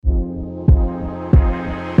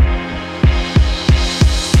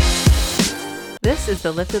This is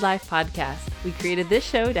the Lifted Life Podcast. We created this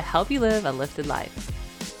show to help you live a lifted life.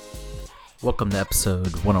 Welcome to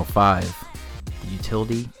episode 105, The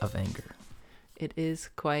Utility of Anger. It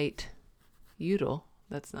is quite util.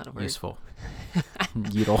 That's not a word. Useful.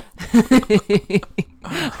 Util.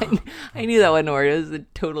 I knew that wasn't a word. It was a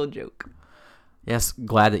total joke. Yes,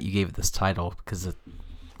 glad that you gave it this title because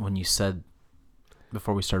when you said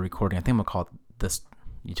before we started recording, I think I'm going to call it this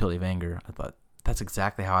Utility of Anger. I thought that's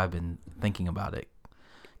exactly how I've been thinking about it.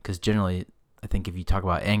 Because generally, I think if you talk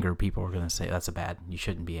about anger, people are going to say, that's you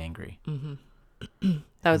shouldn't be angry. Mm-hmm.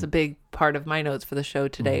 That was a big part of my notes for the show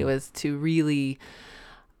today, was to really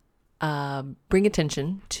bring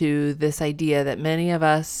attention to this idea that many of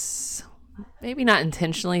us, maybe not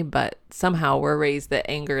intentionally, but somehow we're raised that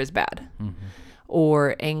anger is bad. Mm-hmm.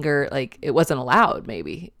 Or anger, like it wasn't allowed,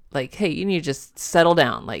 maybe. Like, hey, you need to just settle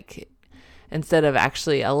down. Like, instead of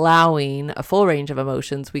actually allowing a full range of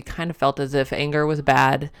emotions, we kind of felt as if anger was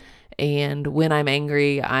bad. And when I'm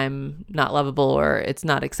angry, I'm not lovable or it's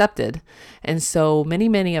not accepted. And so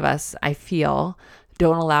many of us, I feel,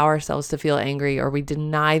 don't allow ourselves to feel angry, or we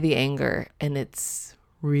deny the anger. And it's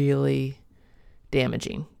really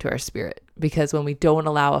damaging to our spirit, because when we don't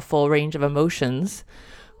allow a full range of emotions,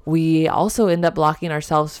 we also end up blocking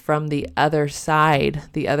ourselves from the other side,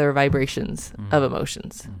 the other vibrations of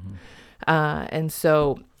emotions. Mm-hmm. And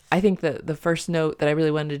so I think that the first note that I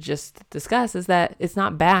really wanted to just discuss is that it's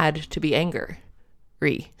not bad to be angry.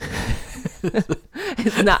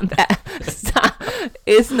 It's not bad.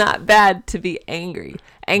 It's not bad to be angry.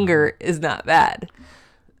 Anger is not bad.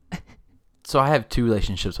 So I have two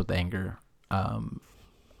relationships with anger.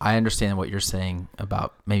 I understand what you're saying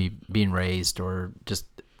about maybe being raised, or just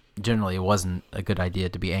generally it wasn't a good idea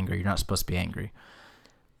to be angry. You're not supposed to be angry.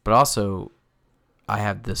 But also, I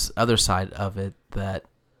have this other side of it that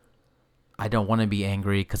I don't want to be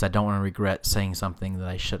angry because I don't want to regret saying something that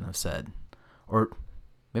I shouldn't have said. Or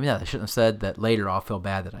maybe not I shouldn't have said, that later I'll feel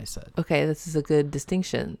bad that I said. Okay, this is a good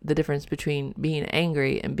distinction. The difference between being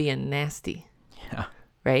angry and being nasty. Yeah.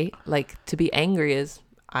 Right? Like, to be angry is,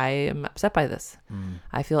 I am upset by this.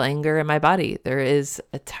 I feel anger in my body. There is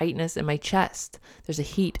a tightness in my chest. There's a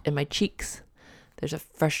heat in my cheeks. There's a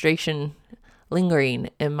frustration lingering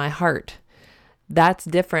in my heart. That's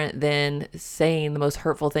different than saying the most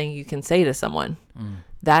hurtful thing you can say to someone.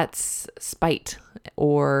 That's spite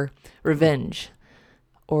or revenge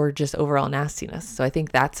or just overall nastiness. So I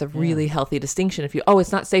think that's a really healthy distinction. If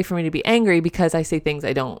it's not safe for me to be angry because I say things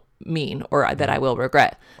I don't mean or that I will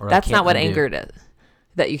regret. Or that's not what anger is.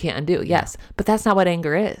 That you can't undo. Yes. But that's not what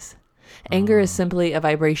anger is. Anger is simply a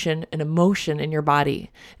vibration, an emotion in your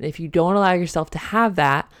body. And if you don't allow yourself to have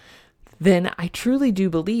that, then I truly do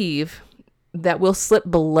believe that we'll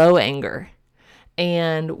slip below anger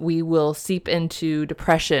and we will seep into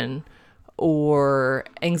depression or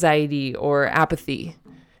anxiety or apathy.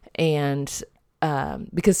 And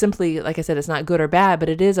because simply, like I said, it's not good or bad, but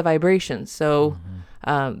it is a vibration. So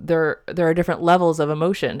there are different levels of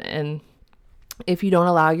emotion. And if you don't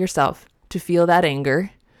allow yourself to feel that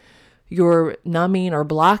anger, you're numbing or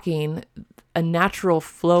blocking a natural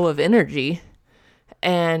flow of energy.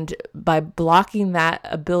 And by blocking that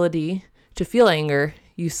ability to feel anger,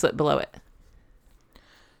 you slip below it.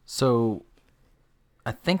 So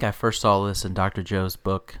I think I first saw this in Dr. Joe's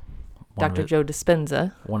book. Dr. Joe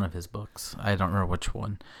Dispenza. One of his books. I don't remember which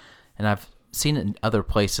one. And I've seen it in other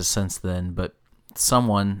places since then, but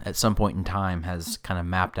someone at some point in time has kind of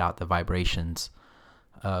mapped out the vibrations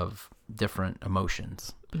of different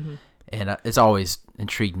emotions. Mm-hmm. And it's always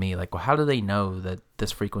intrigued me, like, well, how do they know that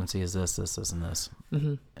this frequency is this, and this?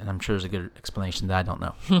 Mm-hmm. And I'm sure there's a good explanation that I don't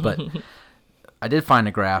know. But I did find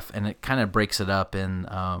a graph, and it kind of breaks it up in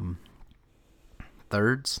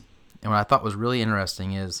thirds. And what I thought was really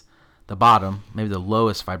interesting is the bottom, maybe the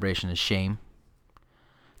lowest vibration, is shame.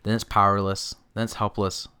 Then it's powerless. Then it's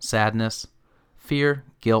helpless, sadness, fear,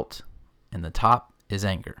 guilt. And the top is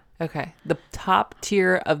anger. Okay. The top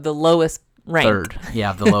tier of the lowest rank. Third.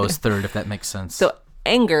 Yeah, the lowest third, if that makes sense. So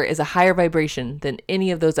anger is a higher vibration than any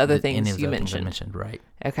of those other things you mentioned. Right.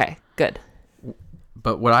 Okay, good.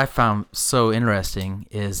 But what I found so interesting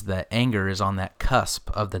is that anger is on that cusp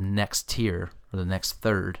of the next tier, or the next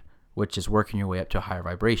third, which is working your way up to a higher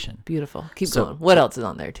vibration. Beautiful. Keep going. What else is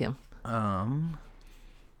on there, Tim? Let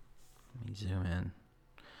me zoom in.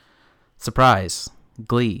 Surprise,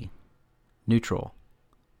 glee, neutral,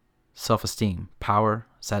 self-esteem, power,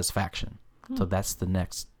 satisfaction. So that's the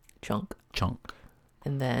next chunk.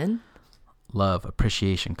 And then? Love,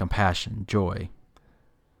 appreciation, compassion, joy,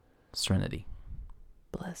 serenity.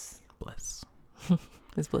 Bliss. Bliss.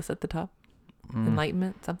 Is bliss at the top?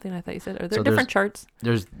 enlightenment, something I thought you said. Are there So different charts?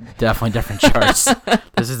 There's definitely different charts.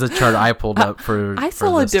 This is the chart I pulled up for. I for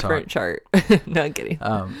saw a this different talk. chart. No, I'm kidding.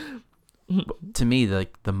 To me, the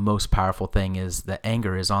most powerful thing is that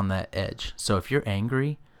anger is on that edge. So if you're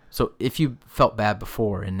angry, so if you felt bad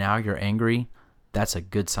before and now you're angry, that's a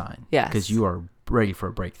good sign. Yes. Because you are ready for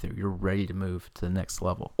a breakthrough. You're ready to move to the next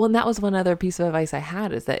level. Well, and that was one other piece of advice I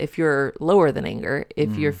had, is that if you're lower than anger,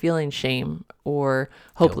 if you're feeling shame or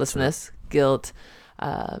hopelessness, guilt,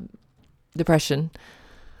 depression,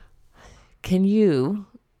 can you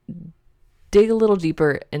dig a little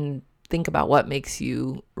deeper and think about what makes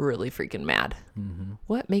you really freaking mad?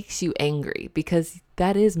 What makes you angry? Because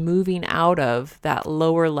that is moving out of that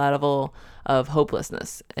lower level of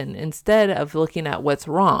hopelessness. And instead of looking at what's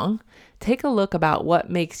wrong, take a look about what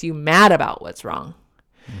makes you mad about what's wrong.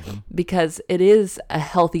 Because it is a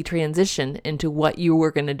healthy transition into what you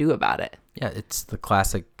were going to do about it. Yeah, it's the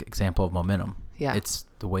classic example of momentum. Yeah. It's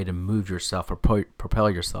the way to move yourself or propel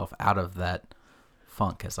yourself out of that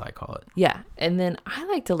funk, as I call it. Yeah. And then I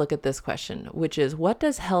like to look at this question, which is, what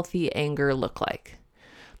does healthy anger look like?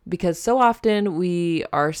 Because so often we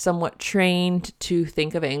are somewhat trained to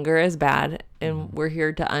think of anger as bad, and we're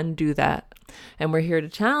here to undo that. And we're here to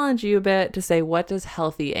challenge you a bit to say, what does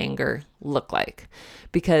healthy anger look like?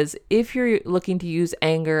 Because if you're looking to use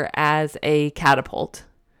anger as a catapult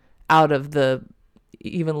out of the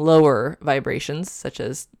even lower vibrations, such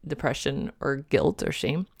as depression or guilt or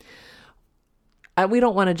shame, we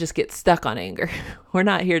don't want to just get stuck on anger. We're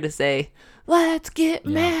not here to say, let's get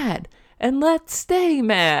mad and let's stay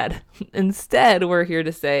mad. Instead, we're here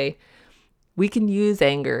to say, we can use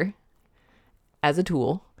anger as a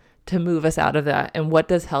tool to move us out of that. And what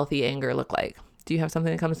does healthy anger look like? Do you have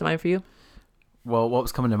something that comes to mind for you? Well, what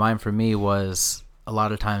was coming to mind for me was a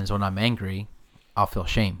lot of times when I'm angry, I'll feel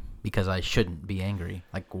shame because I shouldn't be angry.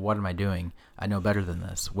 Like, what am I doing? I know better than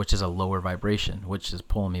this, which is a lower vibration, which is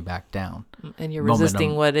pulling me back down. And you're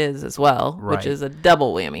resisting what is as well, which is a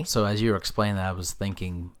double whammy. So as you were explaining that, I was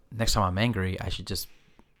thinking, next time I'm angry, I should just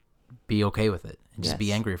be okay with it and just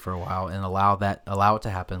be angry for a while and allow it to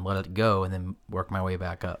happen, let it go, and then work my way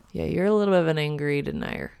back up. Yeah, you're a little bit of an angry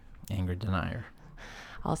denier. Angry denier.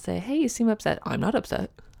 I'll say, hey, you seem upset. I'm not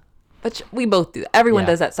upset. But we both do that. Everyone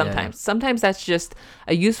does that sometimes. Sometimes that's just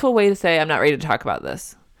a useful way to say, I'm not ready to talk about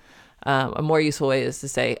this. A more useful way is to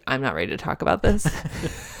say, I'm not ready to talk about this.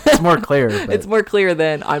 It's more clear. But... It's more clear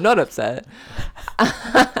than I'm not upset.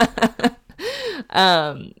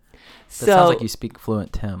 That sounds like you speak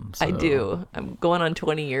fluent Tim. So. I do. I'm going on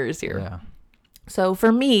 20 years here. Yeah. So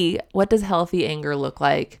for me, what does healthy anger look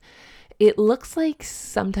like? It looks like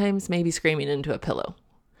sometimes maybe screaming into a pillow,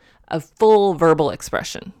 a full verbal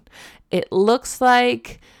expression. It looks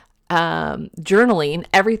like journaling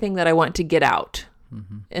everything that I want to get out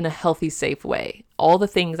in a healthy, safe way. All the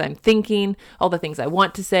things I'm thinking, all the things I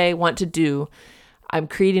want to say, want to do. I'm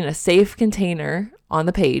creating a safe container on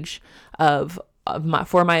the page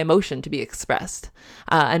for my emotion to be expressed.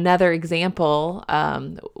 Another example,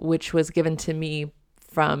 which was given to me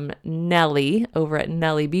from Nellie over at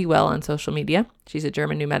Nellie Be Well on social media. She's a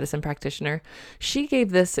German new medicine practitioner. She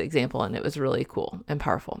gave this example and it was really cool and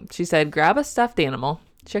powerful. She said, grab a stuffed animal.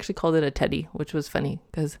 She actually called it a teddy, which was funny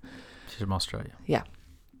because she's from Australia. Yeah.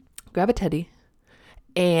 Grab a teddy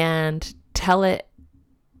and tell it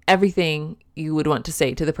everything you would want to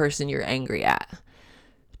say to the person you're angry at.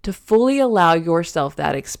 To fully allow yourself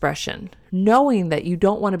that expression, knowing that you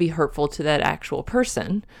don't want to be hurtful to that actual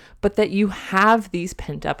person, but that you have these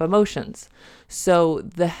pent up emotions. So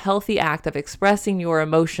the healthy act of expressing your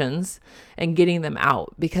emotions and getting them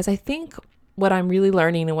out, because I think what I'm really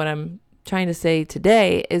learning and what I'm trying to say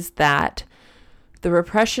today is that the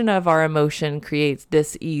repression of our emotion creates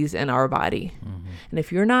dis-ease in our body. And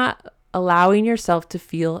if you're not allowing yourself to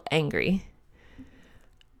feel angry,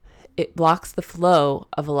 it blocks the flow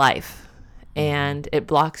of life and it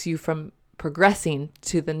blocks you from progressing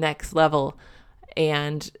to the next level,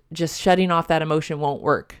 and just shutting off that emotion won't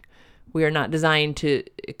work. We are not designed to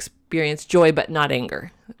experience joy, but not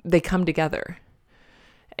anger. They come together,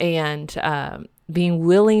 and being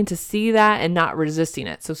willing to see that and not resisting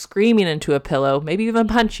it. So screaming into a pillow, maybe even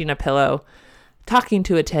punching a pillow, talking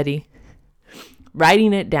to a teddy,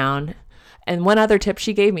 writing it down. And one other tip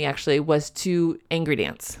she gave me actually was to angry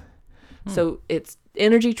dance. So it's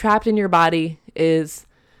energy trapped in your body is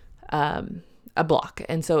a block.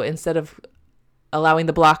 And so instead of allowing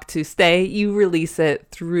the block to stay, you release it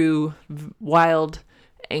through wild,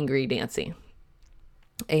 angry dancing.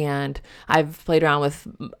 And I've played around with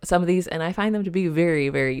some of these and I find them to be very,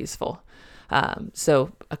 very useful.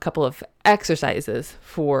 So a couple of exercises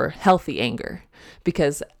for healthy anger,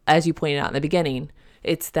 because as you pointed out in the beginning,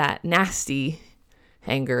 it's that nasty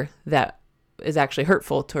anger that is actually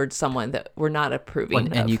hurtful towards someone that we're not approving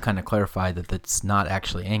of. And you kind of clarified that that's not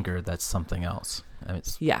actually anger, that's something else. I mean,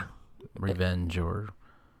 it's revenge or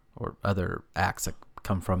other acts that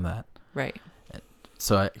come from that. Right.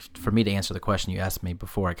 So for me to answer the question you asked me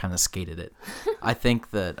before, I kind of skated it. I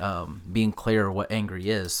think that being clear what angry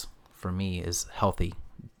is, for me, is healthy,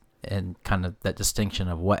 and kind of that distinction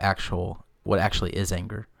of what actually is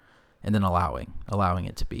anger, and then allowing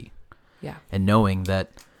it to be. Yeah. And knowing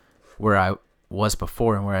that where I was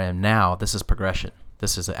before and where I am now, this is progression.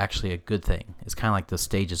 This is actually a good thing. It's kind of like the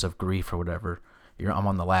stages of grief or whatever. I'm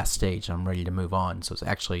on the last stage. I'm ready to move on. So it's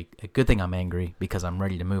actually a good thing I'm angry, because I'm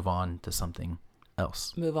ready to move on to something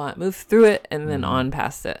else. Move through it, and then on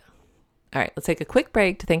past it. All right, let's take a quick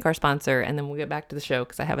break to thank our sponsor, and then we'll get back to the show,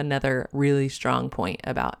 because I have another really strong point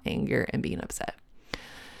about anger and being upset.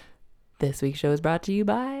 This week's show is brought to you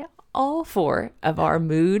by all 4 of our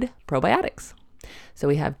mood probiotics. So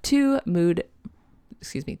we have 2 probiotic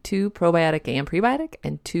and prebiotic,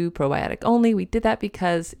 and 2 probiotic only. We did that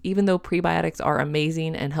because even though prebiotics are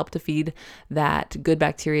amazing and help to feed that good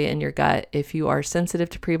bacteria in your gut, if you are sensitive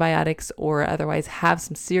to prebiotics or otherwise have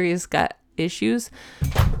some serious gut issues,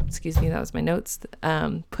 that was my notes,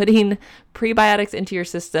 putting prebiotics into your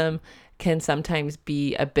system can sometimes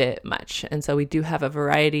be a bit much. And so we do have a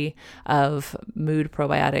variety of mood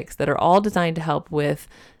probiotics that are all designed to help with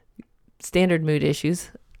standard mood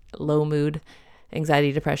issues, low mood,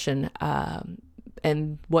 anxiety, depression,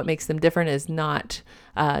 and what makes them different is not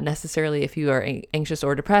necessarily if you are anxious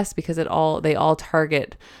or depressed, because they all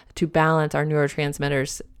target to balance our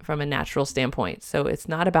neurotransmitters from a natural standpoint. So it's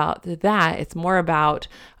not about that. It's more about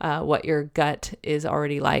what your gut is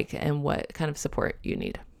already like and what kind of support you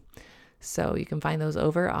need. So you can find those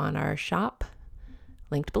over on our shop,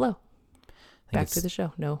 linked below. Back to the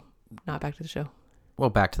show. No, not back to the show.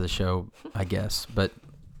 Well, back to the show, I guess. But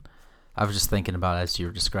I was just thinking about, as you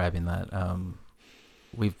were describing that,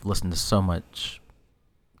 we've listened to so much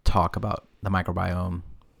talk about the microbiome,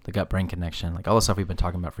 the gut-brain connection, like all the stuff we've been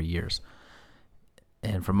talking about for years.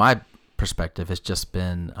 And from my perspective, it's just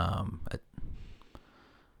been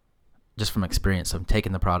just from experience of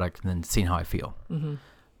taking the product and then seeing how I feel. Mm-hmm.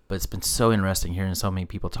 But it's been so interesting hearing so many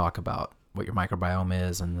people talk about what your microbiome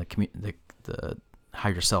is and the how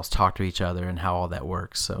your cells talk to each other and how all that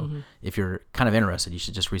works. So if you're kind of interested, you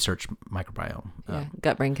should just research microbiome.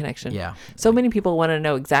 Gut-brain connection. Yeah. So many people want to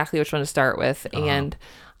know exactly which one to start with. And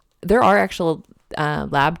there are actual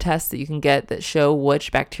lab tests that you can get that show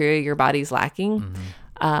which bacteria your body's lacking. Mm-hmm.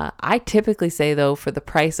 I typically say, though, for the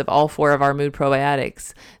price of all 4 of our mood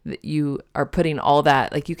probiotics, that you are putting all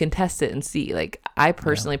that, like you can test it and see. Like I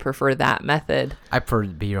personally prefer that method. I prefer to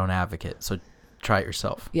be your own advocate. So try it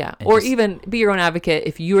yourself. Yeah. Or even be your own advocate.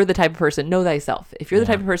 If you're the type of person, know thyself. If you're the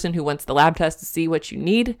type of person who wants the lab test to see what you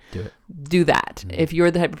need, do that. Mm-hmm. If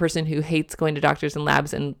you're the type of person who hates going to doctors and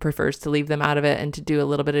labs and prefers to leave them out of it and to do a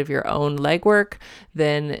little bit of your own legwork,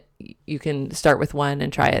 then you can start with one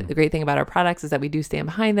and try it. The great thing about our products is that we do stand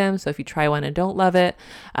behind them. So if you try one and don't love it,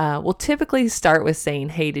 we'll typically start with saying,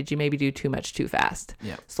 hey, did you maybe do too much too fast?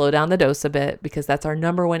 Yeah. Slow down the dose a bit, because that's our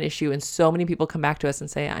number one issue. And so many people come back to us and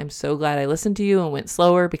say, I'm so glad I listened to you and went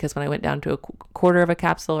slower, because when I went down to a quarter of a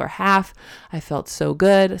capsule or half, I felt so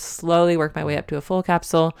good. Slowly worked my way up to a full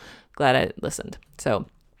capsule. Glad I listened. So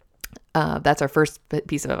that's our first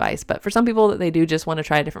piece of advice. But for some people, they do just want to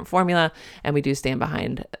try a different formula, and we do stand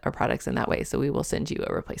behind our products in that way. So we will send you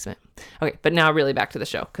a replacement. Okay, but now really back to the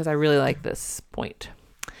show, because I really like this point.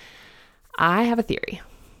 I have a theory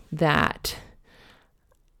that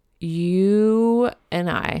you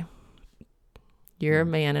and you're a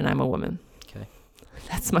man and I'm a woman. Okay.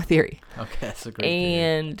 That's my theory. Okay, that's a great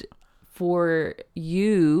And theory. For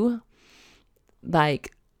you,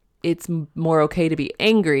 like, it's more okay to be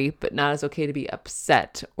angry, but not as okay to be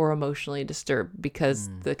upset or emotionally disturbed, because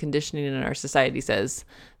the conditioning in our society says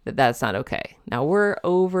that that's not okay. Now we're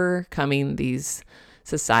overcoming these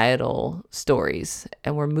societal stories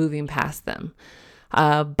and we're moving past them.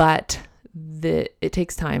 But it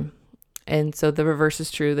takes time. And so the reverse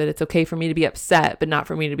is true, that it's okay for me to be upset, but not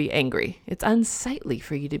for me to be angry. It's unsightly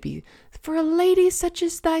for a lady such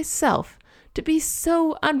as thyself, to be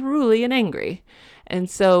so unruly and angry. And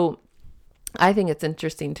so I think it's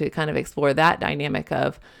interesting to kind of explore that dynamic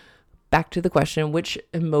of, back to the question, which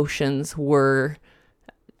emotions were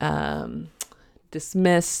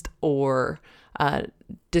dismissed or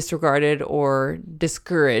disregarded or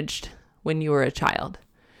discouraged when you were a child.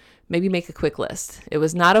 Maybe make a quick list. It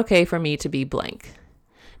was not okay for me to be blank.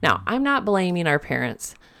 Now, I'm not blaming our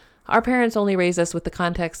parents. Our parents only raised us with the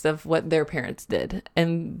context of what their parents did.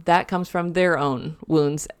 And that comes from their own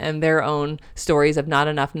wounds and their own stories of not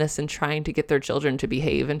enoughness and trying to get their children to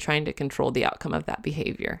behave and trying to control the outcome of that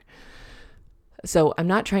behavior. So I'm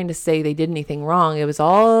not trying to say they did anything wrong. It was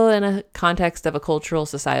all in a context of a cultural,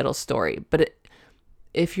 societal story. But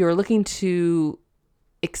if you're looking to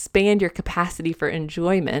expand your capacity for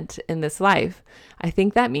enjoyment in this life, I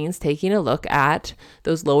think that means taking a look at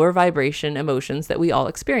those lower vibration emotions that we all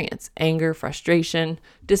experience: anger, frustration,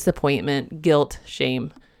 disappointment, guilt,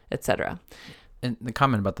 shame, etc. And the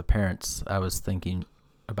comment about the parents, I was thinking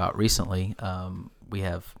about recently. We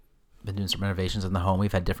have been doing some renovations in the home.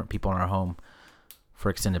 We've had different people in our home for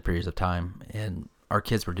extended periods of time, and our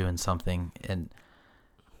kids were doing something, and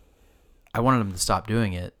I wanted them to stop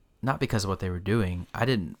doing it, not because of what they were doing.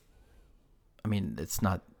 It's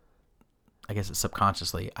not, I guess it's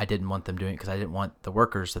subconsciously, I didn't want them doing it because I didn't want the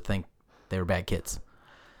workers to think they were bad kids.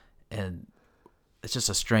 And it's just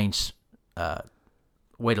a strange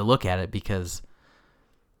way to look at it, because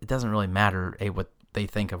it doesn't really matter, A, what they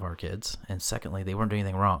think of our kids, and secondly, they weren't doing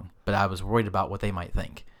anything wrong, but I was worried about what they might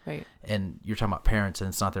think. Right. And you're talking about parents, and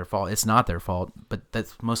it's not their fault. It's not their fault, but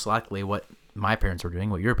that's most likely what my parents were doing,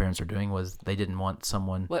 what your parents were doing, was they didn't want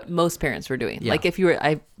someone... What most parents were doing. Yeah. Like if you were,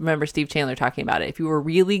 I remember Steve Chandler talking about it. If you were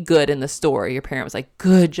really good in the store, your parent was like,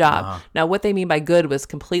 good job. Uh-huh. Now, what they mean by good was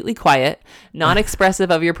completely quiet, non-expressive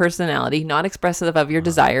of your personality, non-expressive of your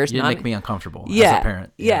desires. You didn't make me uncomfortable as Yeah. a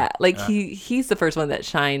parent. Yeah. Like he's the first one that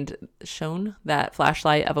shone that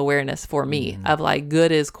flashlight of awareness for me of like,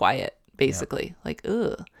 good is quiet, basically. Yep. Like,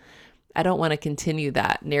 ugh. I don't want to continue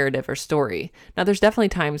that narrative or story. Now, there's definitely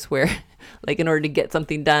times where, like, in order to get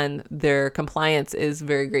something done, their compliance is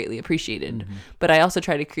very greatly appreciated. Mm-hmm. But I also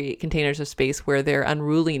try to create containers of space where their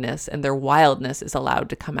unruliness and their wildness is allowed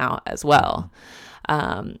to come out as well,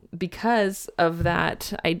 because of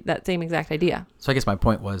that same exact idea. So I guess my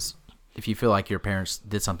point was, if you feel like your parents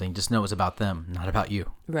did something, just know it was about them, not about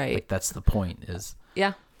you. Right. Like, that's the point. Is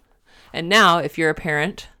Yeah. And now, if you're a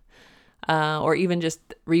parent... or even just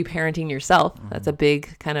reparenting yourself. Mm-hmm. That's a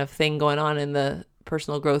big kind of thing going on in the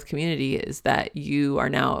personal growth community, is that you are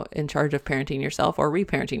now in charge of parenting yourself or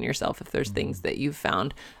reparenting yourself if there's things that you've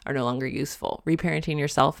found are no longer useful. Reparenting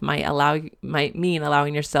yourself might mean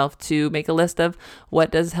allowing yourself to make a list of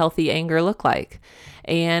what does healthy anger look like.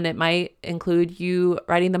 And it might include you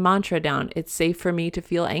writing the mantra down: it's safe for me to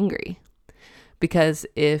feel angry. Because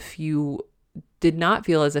if you did not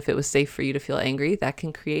feel as if it was safe for you to feel angry, that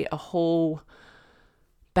can create a whole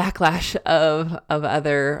backlash of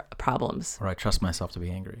other problems. Or I trust myself to be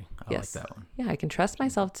angry. I like that one. Yeah, I can trust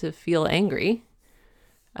myself to feel angry,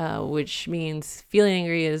 which means feeling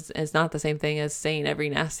angry is not the same thing as saying every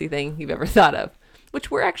nasty thing you've ever thought of, which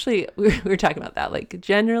we were talking about that. Like,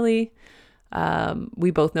 generally, we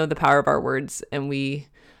both know the power of our words, and we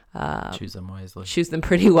choose them wisely. Choose them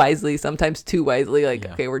pretty wisely, sometimes too wisely. Like,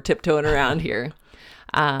 okay, we're tiptoeing around here.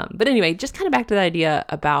 But anyway, just kind of back to the idea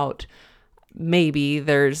about maybe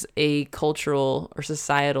there's a cultural or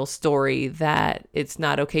societal story that it's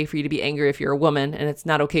not okay for you to be angry if you're a woman, and it's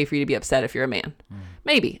not okay for you to be upset if you're a man.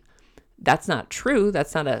 Maybe. That's not true.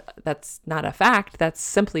 That's not a fact. That's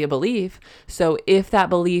simply a belief. So if that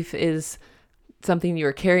belief is something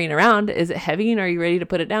you're carrying around, is it heavy, and are you ready to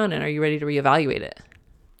put it down, and are you ready to reevaluate it?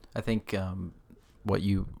 I think what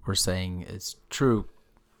you were saying is true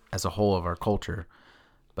as a whole of our culture,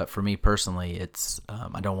 but for me personally, it's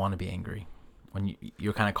I don't want to be angry. When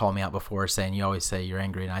you kind of called me out before, saying you always say you're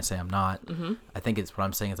angry, and I say I'm not. Mm-hmm. I think it's what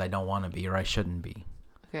I'm saying is I don't want to be, or I shouldn't be.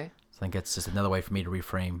 Okay. So I think it's just another way for me to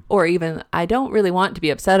reframe. Or even, I don't really want to be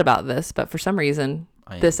upset about this, but for some reason,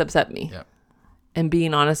 this upset me. Yep. And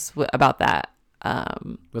being honest about that.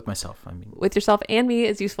 With myself, with yourself and me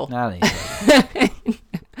is useful. You'll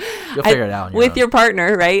figure it out with your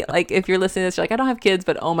partner, right? Like, if you're listening to this, you're like, I don't have kids,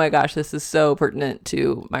 but oh my gosh, this is so pertinent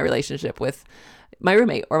to my relationship with my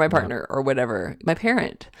roommate or my partner or whatever, my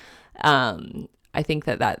parent. I think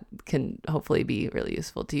that can hopefully be really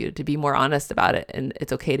useful to you, to be more honest about it. And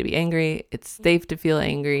it's okay to be angry. It's safe to feel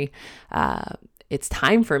angry. It's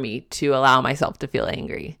time for me to allow myself to feel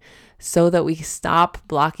angry, so that we stop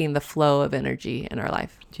blocking the flow of energy in our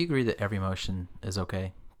life. Do you agree that every emotion is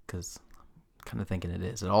okay? Because I'm kind of thinking it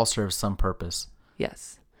is. It all serves some purpose.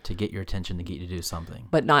 Yes. To get your attention, to get you to do something.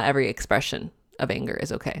 But not every expression of anger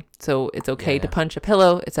is okay. So it's okay to punch a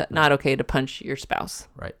pillow. It's not okay to punch your spouse.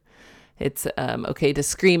 Right. It's okay to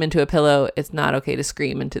scream into a pillow. It's not okay to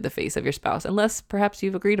scream into the face of your spouse, unless perhaps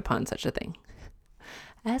you've agreed upon such a thing.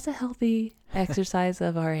 As a healthy exercise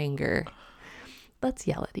of our anger, let's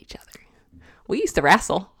yell at each other. We used to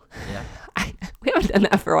wrestle. Yeah. We haven't done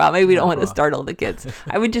that for a while. Maybe we don't want to startle the kids.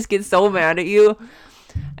 I would just get so mad at you.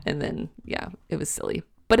 And then, yeah, it was silly.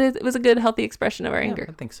 But it was a good, healthy expression of our anger.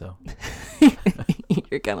 I think so.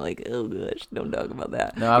 You're kind of like, oh gosh, don't talk about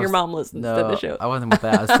that. No, Your mom listens to the show. I wasn't with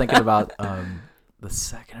that. I was thinking about the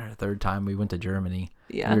second or third time we went to Germany.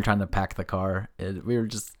 Yeah. We were trying to pack the car. We were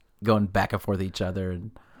just going back and forth with each other.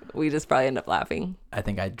 And we just probably end up laughing. I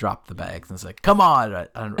think I dropped the bags and it's like, come on.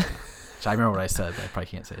 I remember what I said, but I probably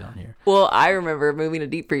can't say it on here. Well, I remember moving to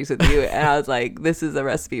deep freeze with you, and I was like, this is a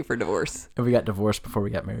recipe for divorce. And we got divorced before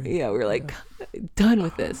we got married. Yeah, we were like, done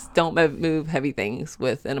with this. Don't move heavy things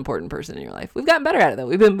with an important person in your life. We've gotten better at it, though.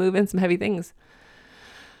 We've been moving some heavy things.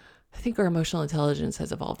 I think our emotional intelligence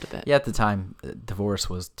has evolved a bit. Yeah, at the time, divorce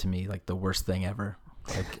was, to me, like the worst thing ever.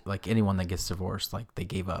 Like anyone that gets divorced, like they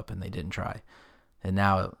gave up and they didn't try. And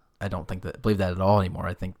now I don't believe that at all anymore.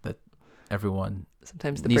 I think that everyone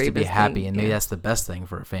sometimes needs to be happy, and maybe that's the best thing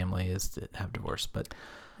for a family is to have divorce. But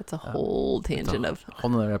that's a whole tangent of a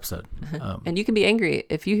whole nother episode. And you can be angry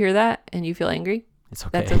if you hear that and you feel angry. It's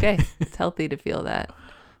okay. That's okay. It's healthy to feel that.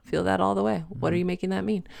 Feel that all the way. What are you making that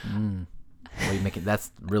mean? What are you making?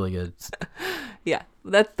 That's really good. Yeah,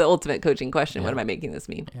 that's the ultimate coaching question. Yeah. What am I making this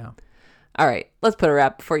mean? Yeah. All right, let's put a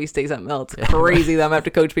wrap before you say something else crazy that I'm going to have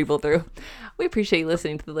to coach people through. We appreciate you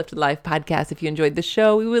listening to the Lifted Life podcast. If you enjoyed the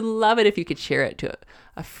show, we would love it if you could share it to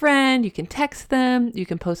a friend. You can text them. You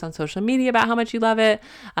can post on social media about how much you love it.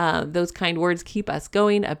 Those kind words keep us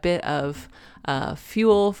going, a bit of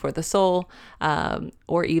fuel for the soul,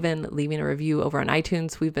 or even leaving a review over on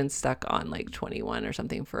iTunes. We've been stuck on like 21 or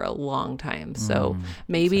something for a long time. So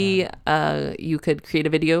maybe you could create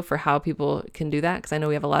a video for how people can do that, because I know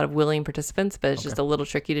we have a lot of willing participants, but it's just a little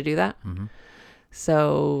tricky to do that.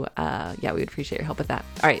 So yeah, we would appreciate your help with that.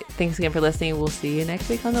 All right, thanks again for listening. We'll see you next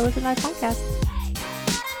week on the Lifted Life podcast.